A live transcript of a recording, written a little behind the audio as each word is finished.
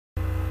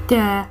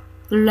da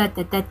da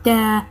da da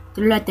da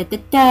da da da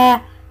da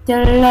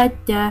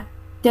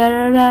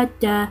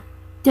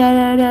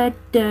da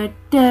da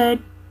da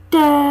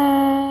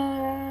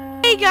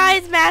da. Hey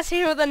guys, Mass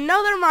here with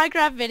another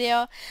Minecraft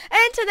video,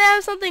 and today I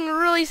have something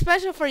really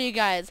special for you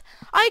guys.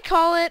 I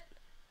call it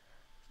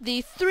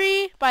the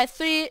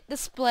 3x3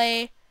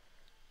 display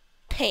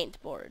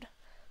paint board.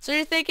 So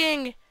you're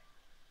thinking,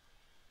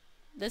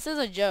 this is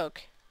a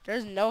joke.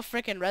 There's no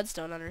freaking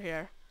redstone under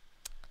here.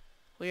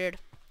 Weird.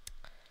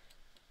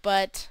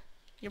 But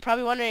you're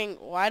probably wondering,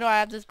 why do I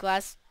have this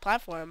glass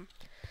platform?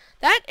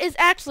 That is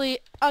actually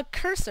a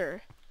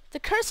cursor.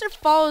 The cursor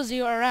follows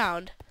you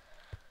around.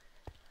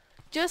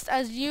 Just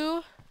as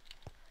you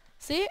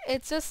see,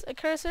 it's just a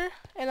cursor,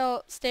 and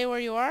it'll stay where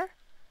you are.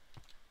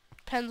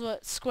 Depends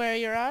what square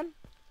you're on.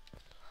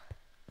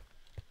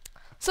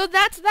 So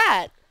that's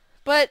that.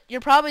 But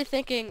you're probably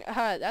thinking,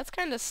 that's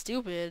kind of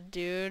stupid,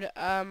 dude.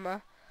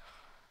 Why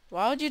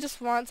would you just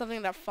want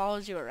something that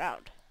follows you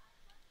around?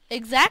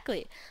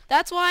 Exactly.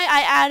 That's why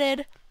I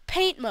added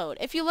paint mode.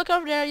 If you look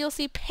over there, you'll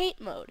see paint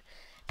mode.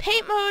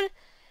 Paint mode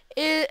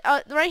is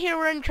right here.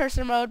 We're in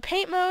cursor mode.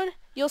 Paint mode,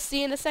 you'll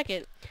see in a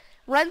second.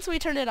 Once we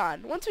turn it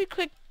on, once we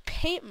click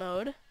paint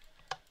mode,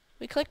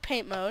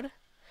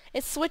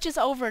 it switches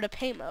over to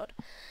paint mode.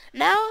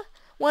 Now,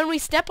 when we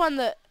step on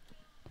the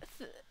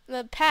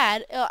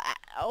pad,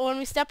 when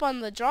we step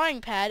on the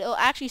drawing pad, it'll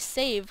actually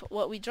save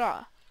what we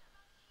draw.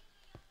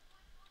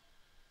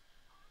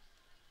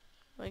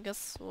 I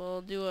guess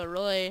we'll do a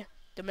really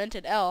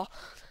demented L.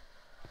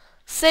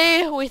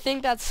 Say we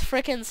think that's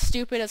frickin'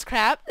 stupid as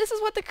crap. This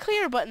is what the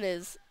clear button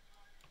is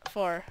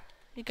for.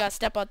 You gotta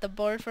step out the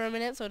board for a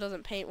minute so it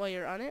doesn't paint while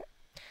you're on it.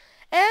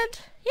 And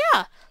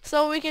yeah,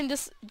 so we can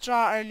just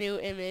draw our new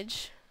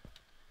image.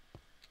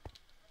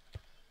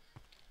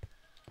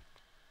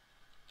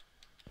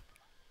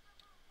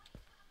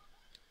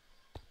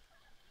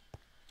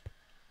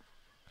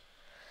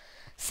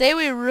 Say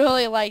we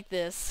really like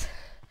this.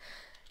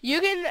 You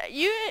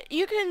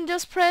can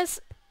just press.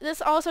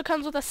 This also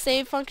comes with a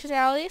save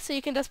functionality, so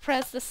you can just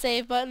press the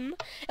save button.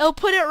 It'll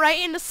put it right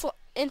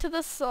into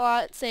the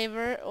slot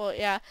saver. Well,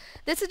 yeah,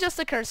 this is just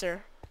a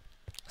cursor,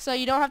 so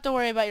you don't have to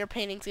worry about your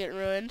paintings getting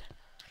ruined.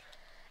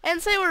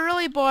 And say we're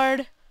really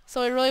bored,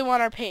 so we really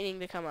want our painting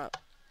to come up.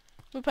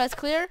 We press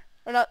clear,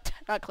 or not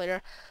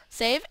clear,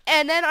 save,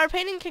 and then our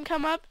painting can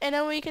come up, and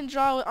then we can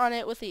draw on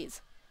it with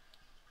ease.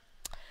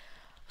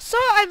 So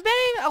I'm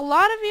betting a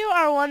lot of you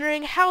are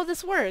wondering how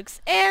this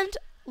works, and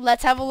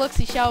let's have a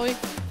look-see, shall we?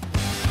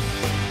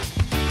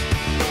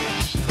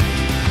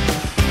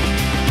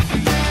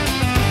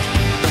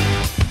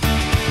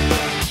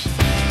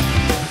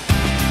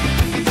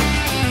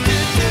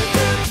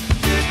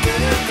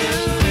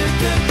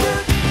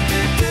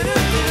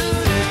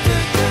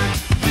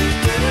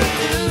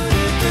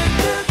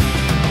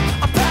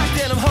 I'm packed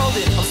and I'm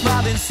holding, I'm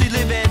smiling, she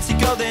living, she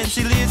golden,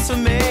 she lives for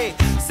me,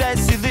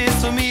 says she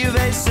lives for me,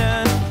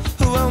 ovation.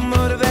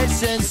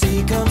 Motivation,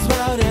 she comes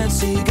round and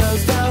she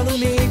goes down on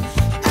me,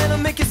 and I'll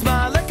make you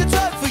smile like a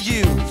drug for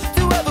you.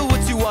 Do ever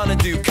what you wanna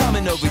do,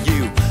 coming over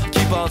you.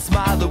 Keep on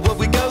smiling what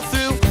we go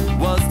through.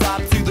 One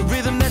stop to the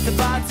rhythm that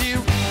divides you,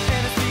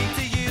 and I speak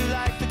to you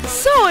like the.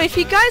 So if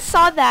you guys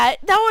saw that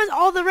was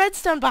all the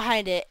redstone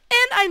behind it,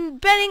 and I'm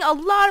betting a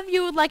lot of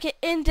you would like an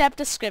in-depth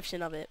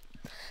description of it.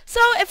 So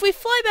if we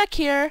fly back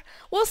here,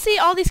 we'll see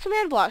all these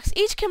command blocks.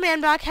 Each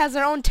command block has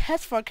their own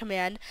test for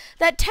command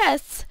that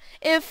tests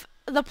if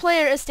the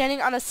player is standing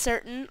on a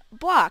certain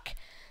block.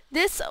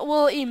 This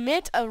will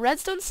emit a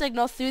redstone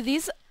signal through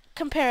these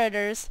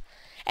comparators,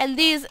 and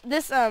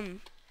this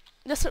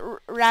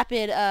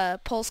rapid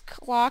pulse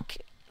clock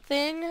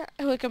thing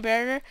with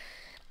comparators.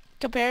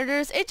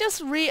 It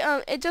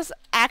just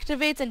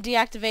activates and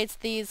deactivates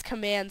these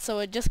commands, so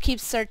it just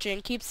keeps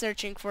searching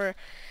for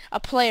a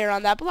player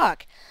on that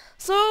block.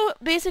 So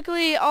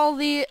basically,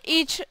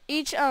 each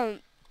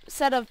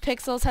set of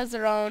pixels has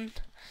their own.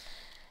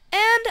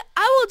 And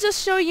I will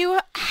just show you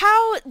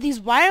how these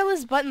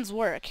wireless buttons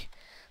work.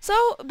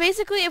 So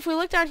basically, if we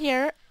look down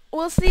here,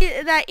 we'll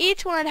see that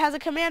each one has a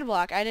command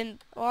block.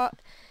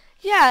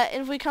 Yeah,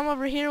 if we come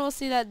over here, we'll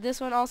see that this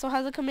one also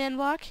has a command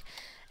block.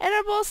 And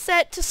they're both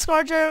set to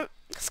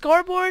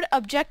scoreboard,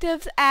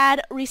 objectives,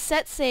 add,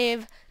 reset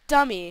save,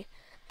 dummy.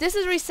 This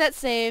is reset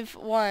save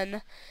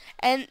 1.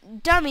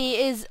 And dummy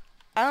is,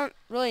 I don't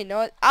really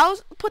know it.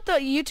 I'll put the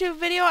YouTube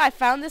video I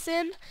found this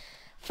in.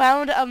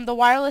 Found the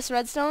wireless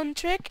redstone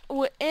trick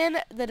in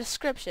the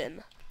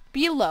description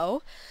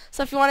below.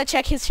 So if you want to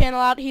check his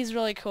channel out, he's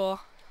really cool.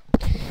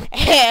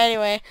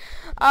 Anyway,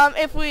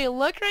 if we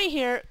look right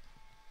here,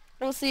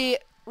 we'll see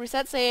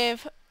reset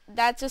save.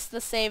 That's just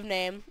the save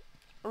name.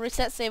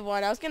 Reset save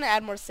 1. I was going to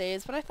add more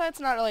saves, but I thought it's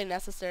not really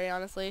necessary,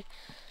 honestly.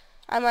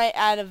 I might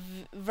add a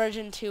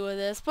version 2 of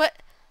this, but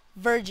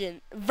version.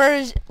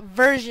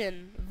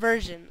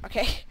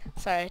 Okay,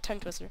 sorry, tongue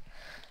twister.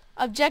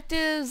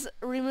 Objectives,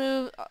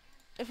 remove.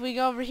 If we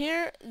go over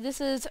here, this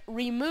is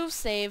remove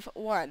save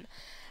 1.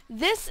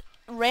 This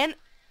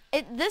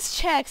this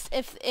checks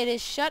if it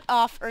is shut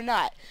off or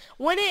not.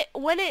 When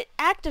it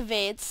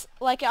activates,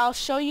 like I'll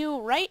show you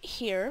right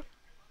here.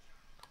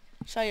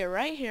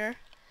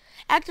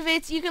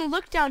 Activates, you can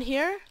look down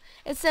here.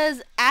 It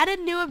says added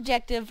new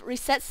objective,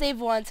 reset save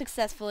 1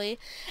 successfully,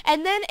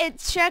 and then it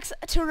checks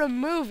to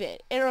remove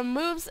it. It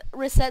removes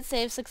reset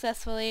save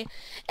successfully,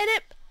 and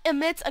it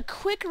emits a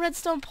quick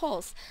redstone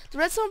pulse. The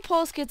redstone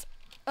pulse gets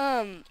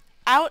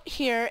out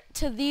here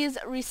to these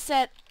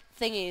reset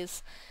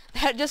thingies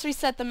that just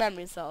reset the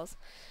memory cells.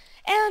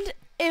 And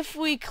if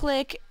we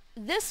click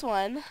this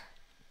one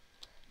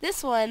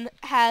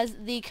has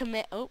the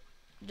command. Oh,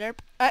 derp.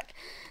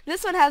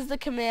 This one has the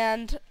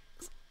command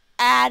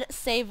add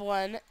save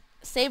 1.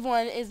 Save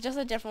 1 is just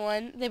a different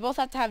one. They both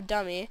have to have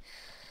dummy.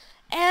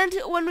 And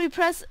when we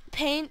press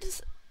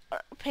paint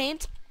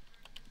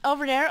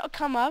over there, it'll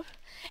come up.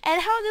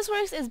 And how this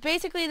works is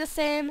basically the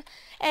same,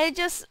 and it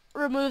just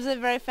removes it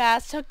very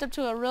fast. Hooked up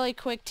to a really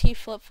quick T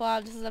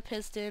flip-flop. This is a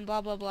piston,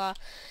 blah blah blah.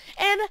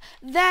 And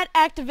that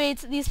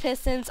activates these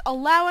pistons,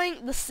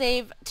 allowing the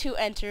save to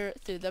enter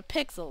through the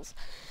pixels.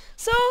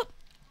 So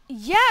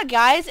yeah,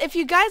 guys, if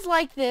you guys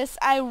like this,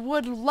 I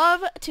would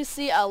love to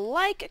see a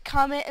like,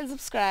 comment, and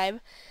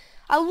subscribe.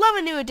 I love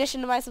a new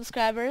addition to my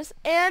subscribers,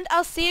 and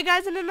I'll see you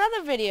guys in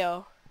another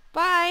video.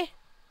 Bye!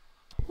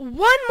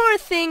 One more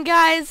thing,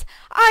 guys.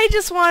 I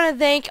just want to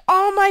thank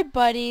all my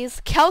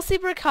buddies, Kelsey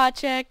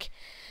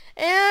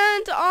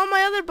and all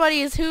my other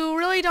buddies who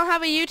really don't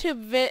have a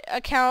YouTube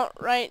account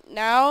right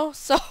now.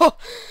 So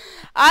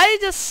I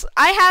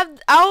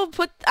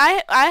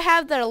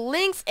have their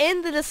links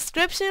in the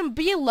description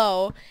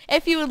below.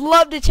 If you would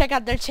love to check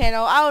out their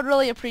channel, I would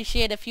really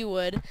appreciate if you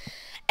would.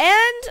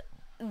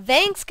 And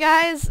thanks,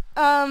 guys.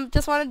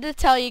 Just wanted to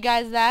tell you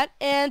guys that.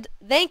 And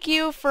thank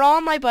you for all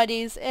my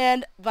buddies,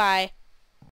 and bye.